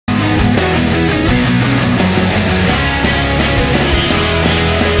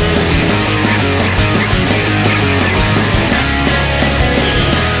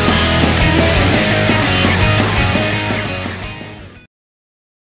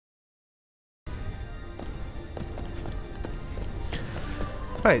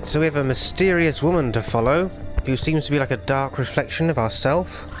Right, so we have a mysterious woman to follow, who seems to be like a dark reflection of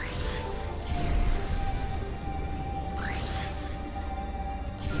ourself.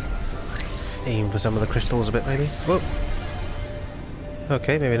 Let's aim for some of the crystals a bit, maybe. Whoa!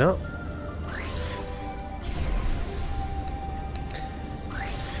 Okay, maybe not.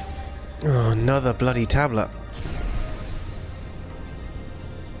 Oh, another bloody tablet.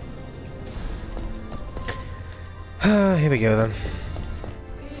 Here we go then.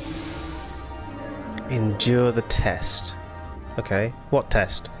 Endure the test. Okay, what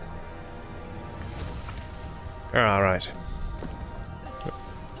test? Ah, right.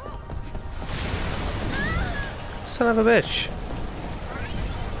 Son of a bitch.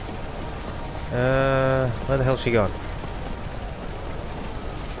 Where the hell's she gone?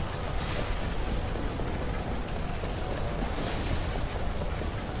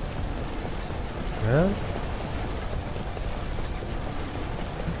 Well,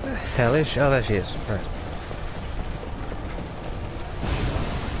 where the hell is she? Oh, there she is. Right.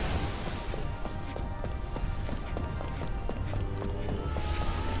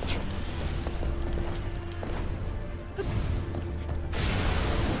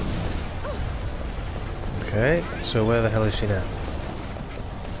 Okay, so where the hell is she now?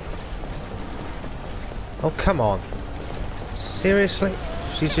 Oh, come on. Seriously?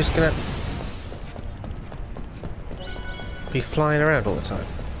 She's just gonna be flying around all the time.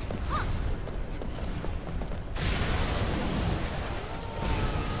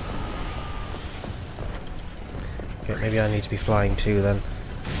 Okay, maybe I need to be flying too then.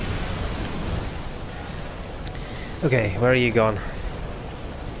 Okay, where are you gone?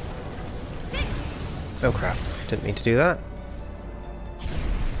 Oh crap, didn't mean to do that.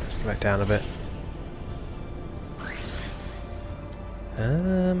 Let's go back down a bit.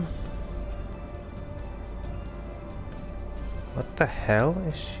 What the hell?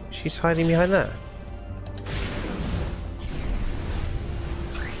 Is she's hiding behind that?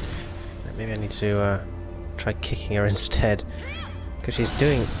 Maybe I need to try kicking her instead. Because she's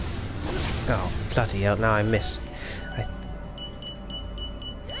doing... Oh, bloody hell, now I missed.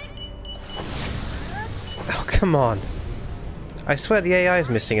 Oh, come on. I swear the AI is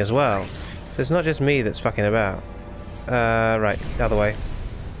missing as well. It's not just me that's fucking about. Right, the other way.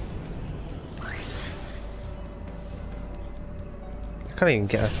 I can't even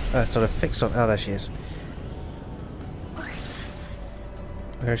get a sort of fix on... Oh, there she is.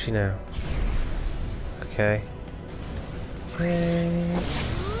 Where is she now? Okay. Okay.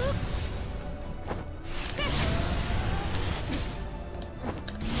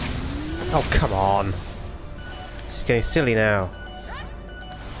 Oh, come on. This is getting silly now.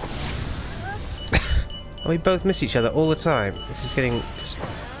 And we both miss each other all the time. This is getting just...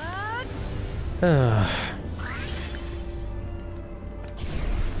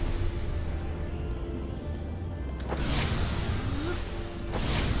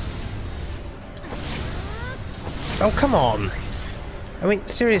 Oh, come on! I mean,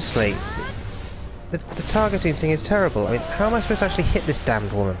 seriously. The targeting thing is terrible. I mean, how am I supposed to actually hit this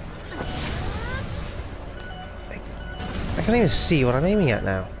damned woman? I can't even see what I'm aiming at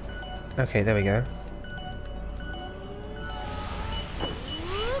now. Okay, there we go.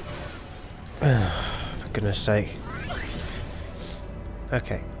 For goodness sake.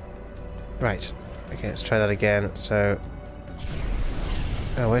 Okay. Right. Okay, let's try that again. So...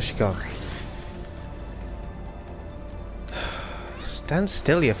 Oh, where's she gone? Stand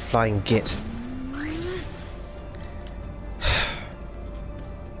still, you flying git.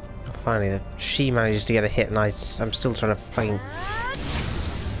 Finally, she manages to get a hit and I'm still trying to fucking...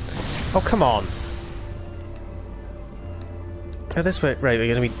 Oh, come on! Oh, this way, right, we're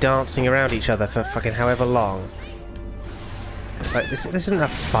going to be dancing around each other for fucking however long. It's like, this isn't a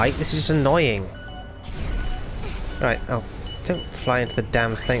fight, this is just annoying. Right, oh, don't fly into the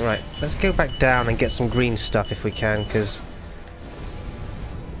damn thing. Right, let's go back down and get some green stuff if we can, because...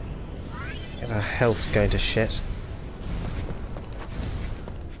 our health's going to shit.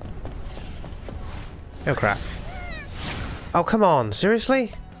 Oh crap. Oh come on,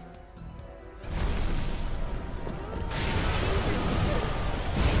 seriously?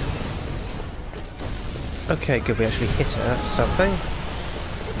 Okay, good, we actually hit her, that's something.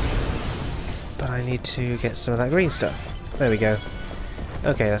 But I need to get some of that green stuff. There we go.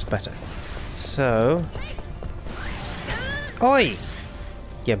 Okay, that's better. So... Oi!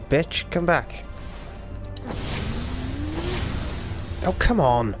 You bitch, come back. Oh, come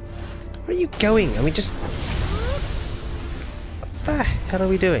on. Where are you going? I mean, just... What the hell are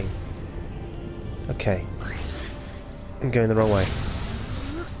we doing? Okay. I'm going the wrong way.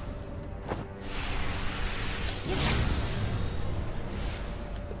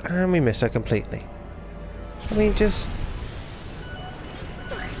 And we miss her completely. I mean, just...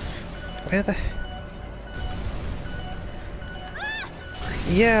 Where the...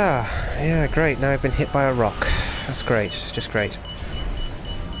 Yeah! Yeah, great. Now I've been hit by a rock. That's great. Just great.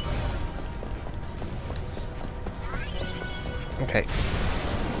 Okay.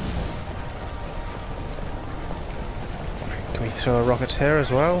 Can we throw a rock at her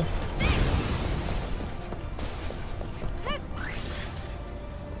as well?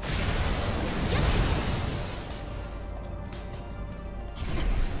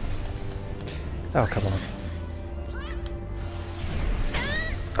 Oh, come on.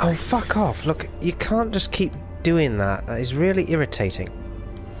 Oh, fuck off. Look, you can't just keep doing that. That is really irritating.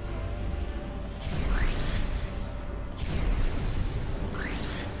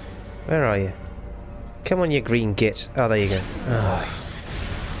 Where are you? Come on, you green git. Oh, there you go. Oh.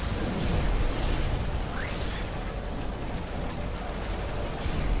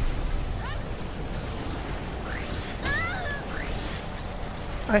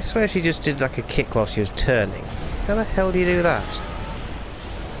 I swear she just did like a kick while she was turning. How the hell do you do that?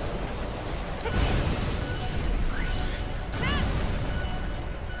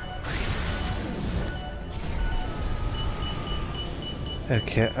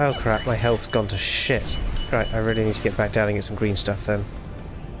 Okay, oh crap, my health's gone to shit. Right, I really need to get back down and get some green stuff then.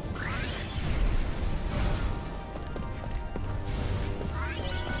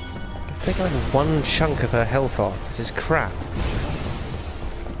 I've taken like one chunk of her health off. This is crap.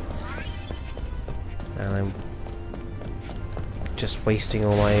 And I'm just wasting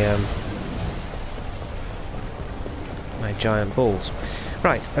all my my giant balls.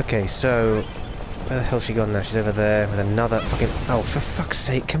 Right, okay, so where the hell's she gone now? She's over there with another fucking... Oh, for fuck's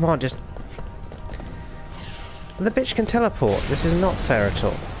sake, come on, just... The bitch can teleport. This is not fair at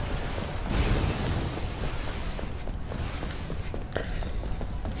all.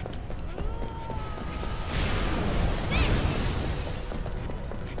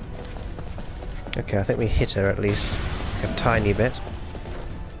 Okay, I think we hit her at least. A tiny bit.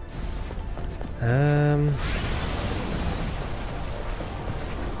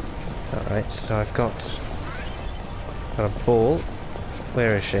 Alright, so I've got a ball.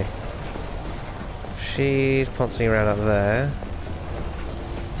 Where is she? She's pouncing around up there.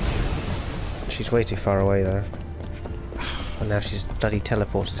 She's way too far away though. And now she's bloody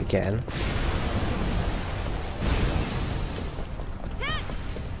teleported again.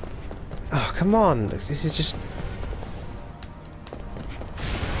 Oh, come on! This is just...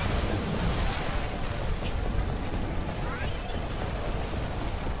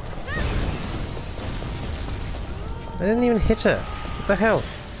 I didn't even hit her. What the hell?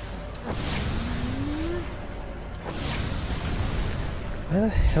 Where the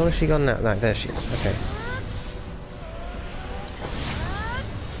hell has she gone now? No, there she is. Okay.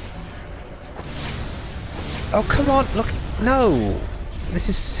 Oh, come on! Look! No! This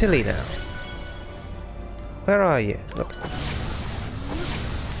is silly now. Where are you? Look.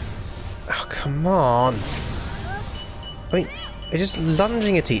 Oh, come on! I mean, we're just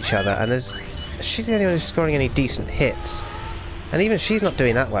lunging at each other, and there's... She's the only one who's scoring any decent hits. And even she's not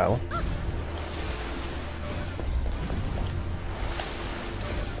doing that well.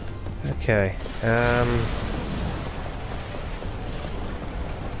 Okay,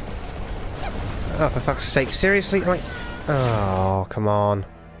 Oh, for fuck's sake, seriously? Oh, come on.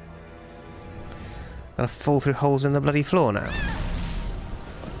 Gonna fall through holes in the bloody floor now.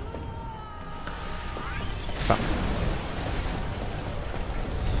 Fuck.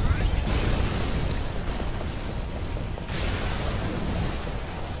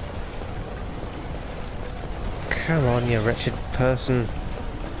 Come on, you wretched person.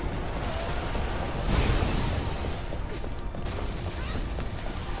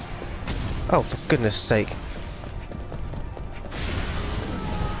 Oh, for goodness sake.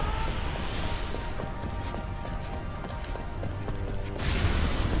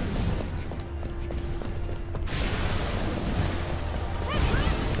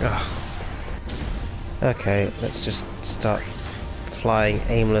 Ugh. Okay, let's just start flying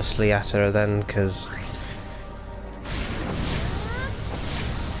aimlessly at her then, because...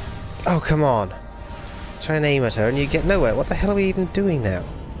 Oh, come on! Try and aim at her and you get nowhere. What the hell are we even doing now?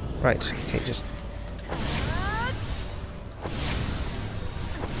 Right, okay, just...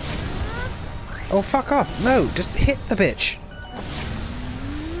 Oh, fuck off! No, just hit the bitch!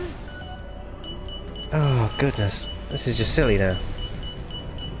 Oh, goodness. This is just silly now.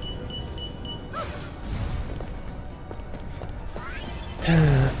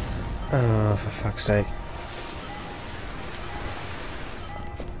 Oh, for fuck's sake.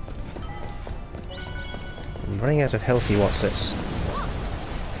 I'm running out of healthy what's-its.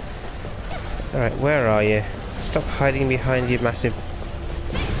 Alright, where are you? Stop hiding behind your massive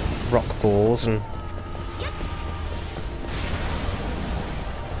rock balls and...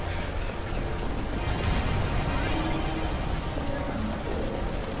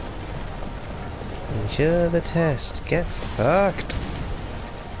 Endure the test. Get fucked.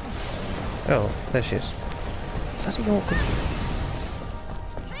 Oh, there she is. Bloody awkward.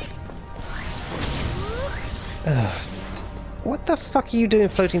 Ugh. What the fuck are you doing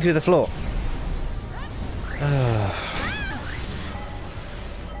floating through the floor? Ugh.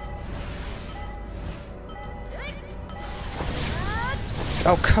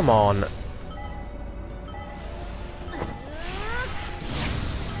 Oh, come on.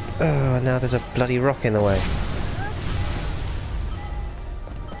 Oh, now there's a bloody rock in the way.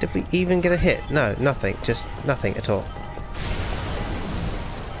 Did we even get a hit? No, nothing. Just nothing at all.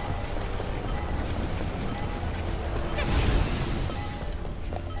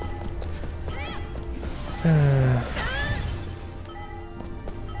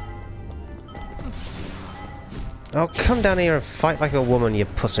 Oh, come down here and fight like a woman, you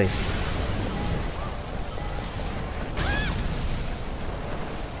pussy.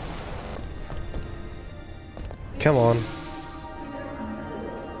 Come on.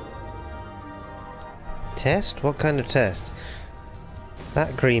 Test? What kind of test?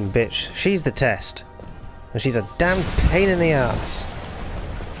 That green bitch, she's the test. And she's a damn pain in the ass.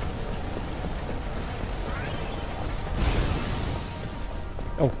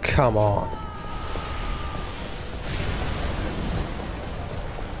 Oh, come on.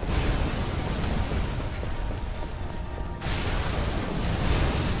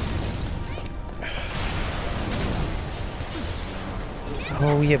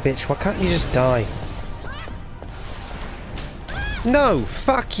 Oh, you bitch, why can't you just die? No!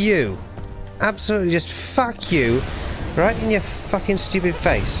 Fuck you! Absolutely just fuck you right in your fucking stupid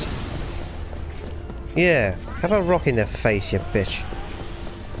face. Yeah, have a rock in their face, you bitch.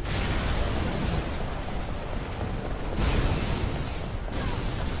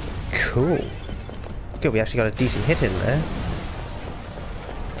 Cool. Good, we actually got a decent hit in there.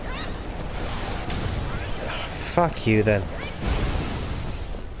 Fuck you then.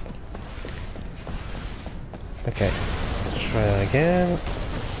 Okay, let's try that again.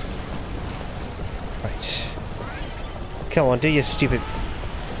 Right. Come on, do your stupid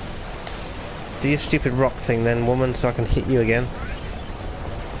rock thing then, woman, so I can hit you again.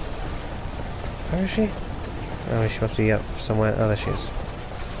 Where is she? Oh, she must be up somewhere. Oh, there she is.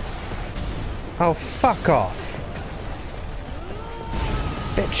 Oh, fuck off!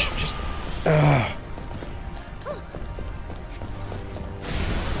 Bitch, just... Ugh.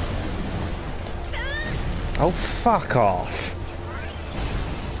 Oh, fuck off!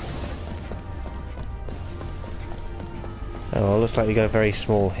 Oh, well, looks like we got a very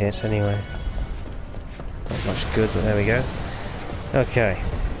small hit anyway. Not much good, but there we go. Okay.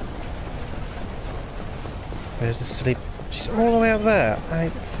 Where's the silly... She's all the way up there. I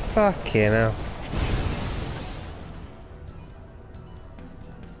fucking hell.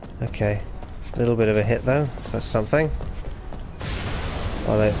 Okay. A little bit of a hit though, so that's something.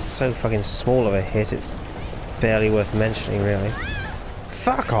 Although it's so fucking small of a hit, it's barely worth mentioning, really.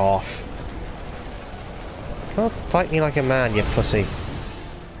 Fuck off! Come on, fight me like a man, you pussy.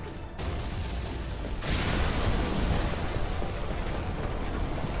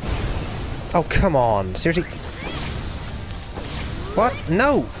 Oh, come on. Seriously? What?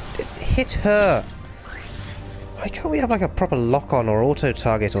 No! Hit her! Why can't we have like a proper lock-on or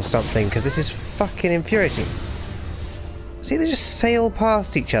auto-target or something? Because this is fucking infuriating. See, they just sail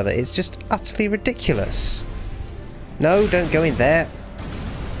past each other. It's just utterly ridiculous. No, don't go in there.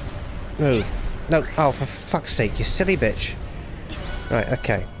 Move. No. Oh, for fuck's sake, you silly bitch. Right,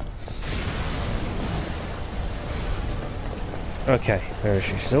 okay. Okay, where is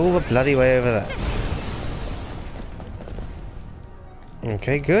she? She's all the bloody way over there.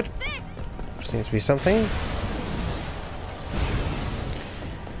 Okay, good. Seems to be something.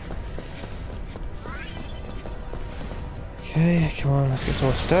 Okay, come on, let's get some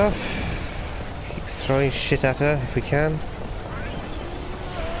more stuff. Keep throwing shit at her if we can.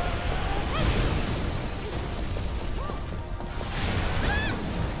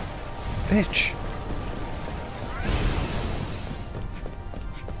 Bitch.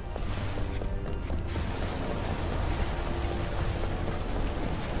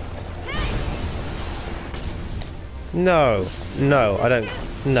 No. No, I don't.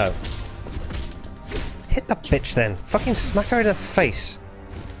 No. Hit the bitch then. Fucking smack her in the face.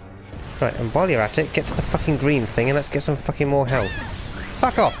 Right, and while you're at it, get to the fucking green thing and let's get some fucking more health.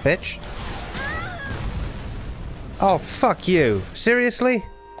 Fuck off, bitch. Oh, fuck you. Seriously?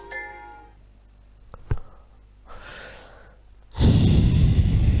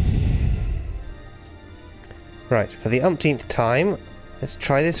 Right, for the umpteenth time, let's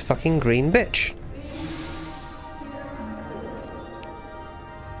try this fucking green bitch.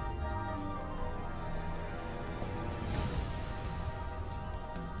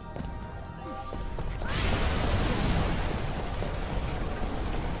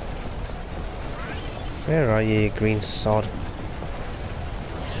 Where are you, you green sod?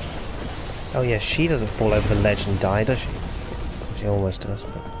 Oh yeah, she doesn't fall over the ledge and die, does she? She almost does,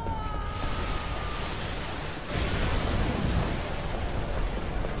 but...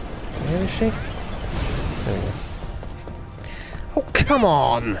 Where is she? There we go. Oh, come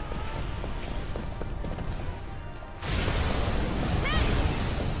on!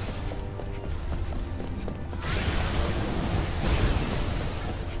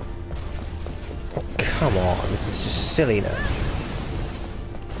 Oh, come on, this is just silly now.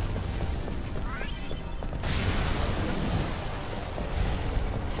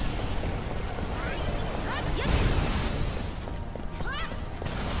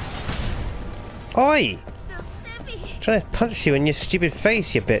 Oi! I'm trying to punch you in your stupid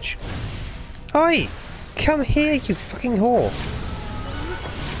face, you bitch. Oi! Come here, you fucking whore!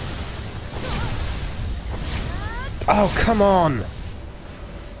 Oh, come on!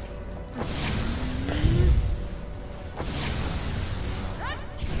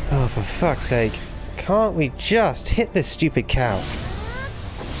 Oh, for fuck's sake. Can't we just hit this stupid cow?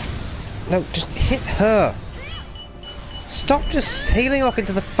 No, just hit her! Stop just sailing off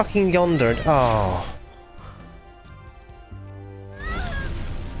into the fucking yonder and... Oh.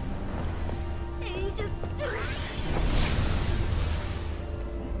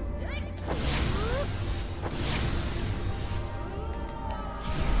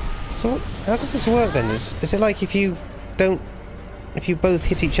 So, how does this work then? Is it like if you don't... If you both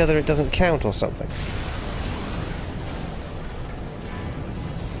hit each other it doesn't count or something?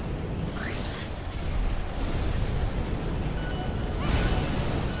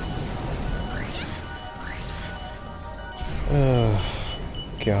 Ugh,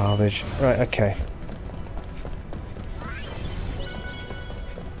 garbage. Right, okay.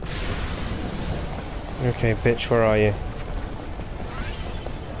 Okay, bitch, where are you?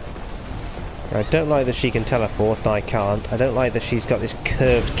 I don't like that she can teleport and I can't. I don't like that she's got this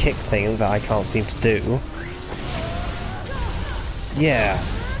curved kick thing that I can't seem to do. Yeah.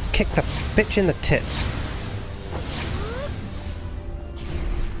 Kick the bitch in the tits.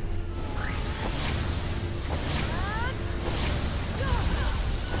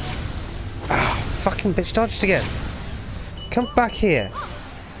 Fucking bitch dodged again. Come back here.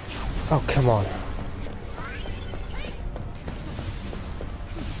 Oh, come on.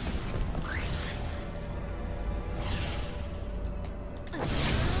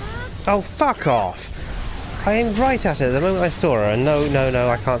 Oh, fuck off. I aimed right at her the moment I saw her, and no,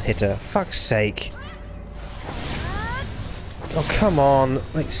 I can't hit her. Fuck's sake. Oh, come on.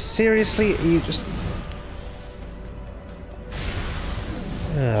 Like, seriously? You just...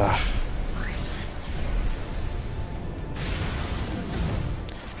 Ugh.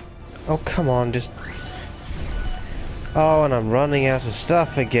 Oh, come on, just... Oh, and I'm running out of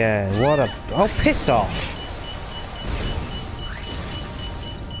stuff again. What a... Oh, piss off!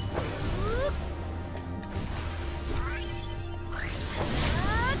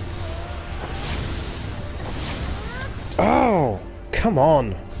 Oh, come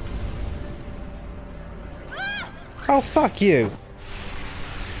on. Oh, fuck you.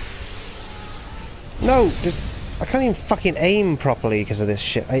 No, just... I can't even fucking aim properly because of this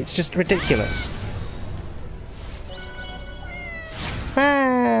shit. It's just ridiculous.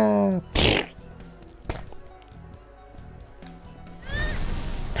 Ah.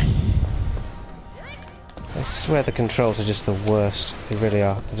 I swear the controls are just the worst. They really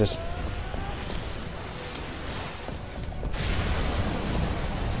are. They're just...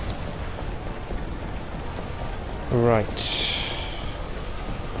 Right.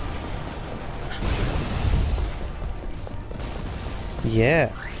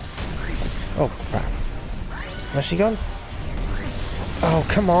 Yeah. Oh, crap. Where's she gone? Oh,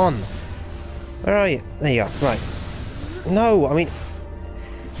 come on. Where are you? There you are. Right. No, I mean...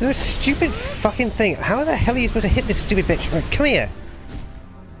 Is there a stupid fucking thing? How the hell are you supposed to hit this stupid bitch? Right, come here.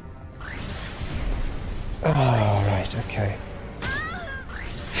 Oh, right, okay.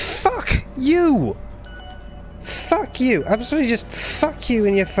 Fuck you! Fuck you! Absolutely just fuck you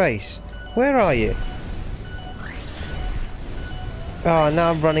in your face. Where are you? Oh, now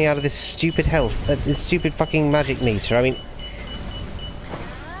I'm running out of this stupid health, this stupid fucking magic meter. I mean...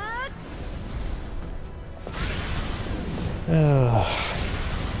 Oh.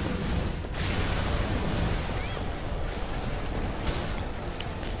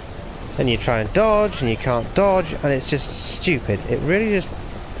 And you try and dodge, and you can't dodge, and it's just stupid. It really just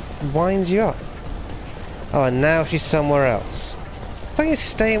winds you up. Oh, and now she's somewhere else. If I can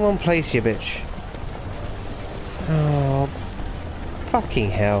stay in one place, you bitch. Oh, fucking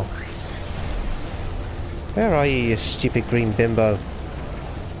hell. Where are you, you stupid green bimbo?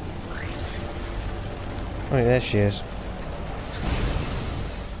 Oh, there she is.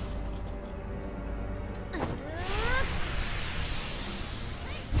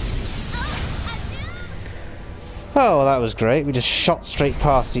 Oh, well, that was great. We just shot straight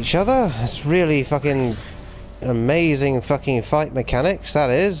past each other. It's really fucking amazing fucking fight mechanics, that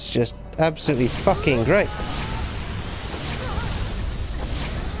is. Just absolutely fucking great.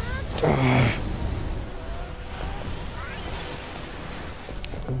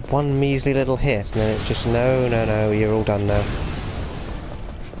 One measly little hit, and then it's just no, no, no, you're all done now.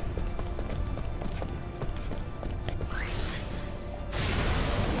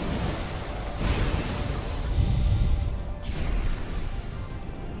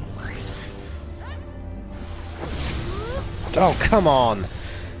 Oh, come on!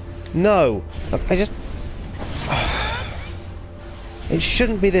 No! I just... It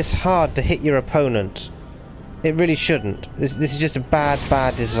shouldn't be this hard to hit your opponent. It really shouldn't. This is just a bad,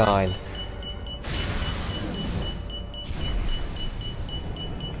 bad design.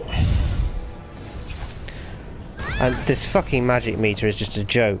 And this fucking magic meter is just a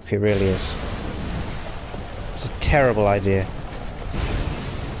joke, it really is. It's a terrible idea.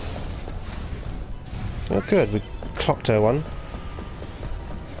 Oh good, we clocked her one.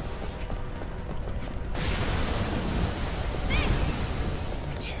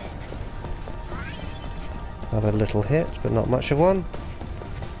 Another little hit, but not much of one.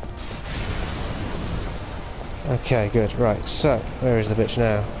 Okay, good. Right, so, where is the bitch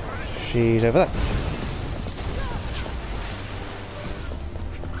now? She's over there.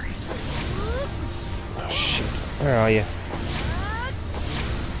 Oh, shit. Where are you?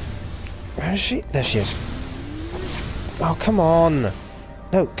 Where is she? There she is. Oh, come on!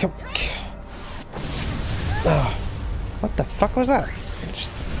 No, come... Oh, what the fuck was that? Just...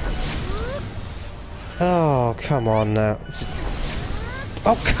 Oh, come on now.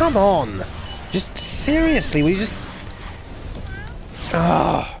 Oh, come on! Just seriously, we just...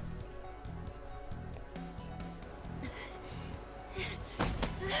 Ah.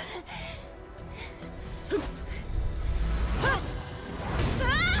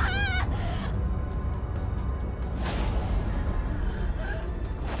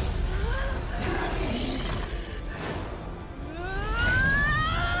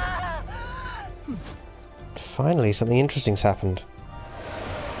 Finally, something interesting's happened.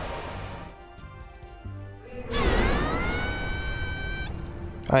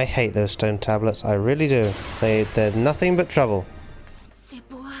 I hate those stone tablets, I really do. They're nothing but trouble.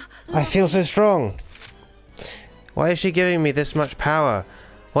 I feel so strong. Why is she giving me this much power?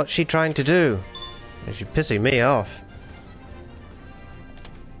 What's she trying to do? She's pissing me off.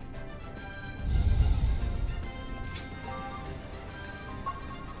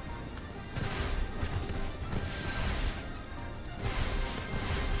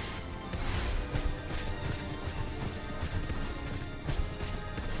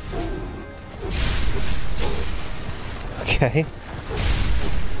 Okay.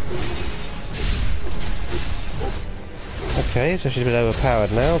 Okay, so she's a bit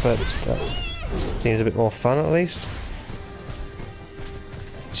overpowered now, but seems a bit more fun at least.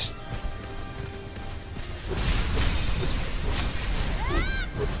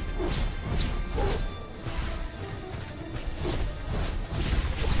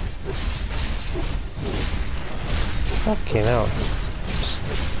 Fucking hell.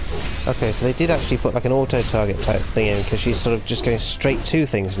 Okay, so they did actually put like an auto-target type thing in, because she's sort of just going straight to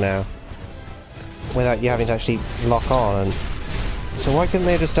things now, without you having to actually lock on. And so why couldn't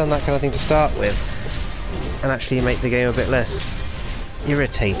they have just done that kind of thing to start with, and actually make the game a bit less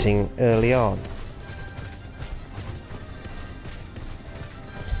irritating early on?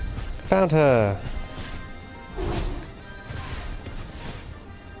 Found her!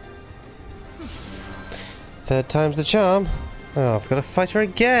 Third time's the charm. Oh, I've got to fight her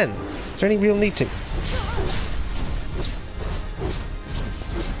again! Is there any real need to...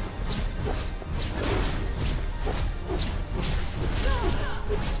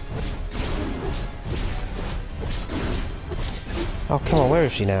 Oh, come on, where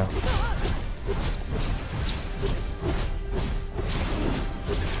is she now?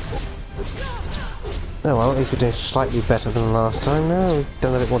 Oh well, at least we're doing slightly better than last time now. We've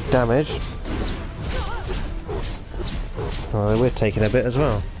done a bit more damage. Oh, we're taking a bit as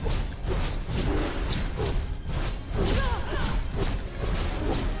well.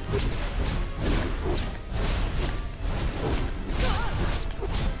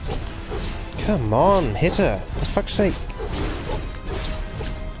 Come on, hit her! For fuck's sake!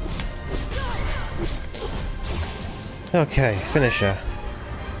 Okay, finish her.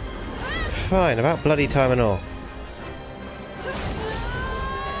 Fine, about bloody time and all.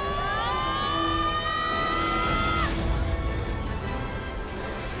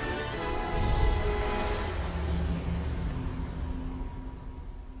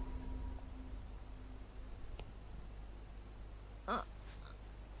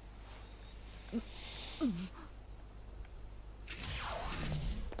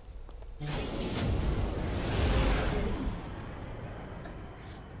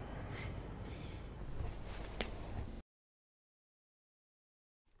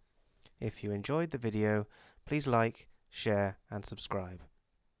 If you enjoyed the video, please like, share and subscribe.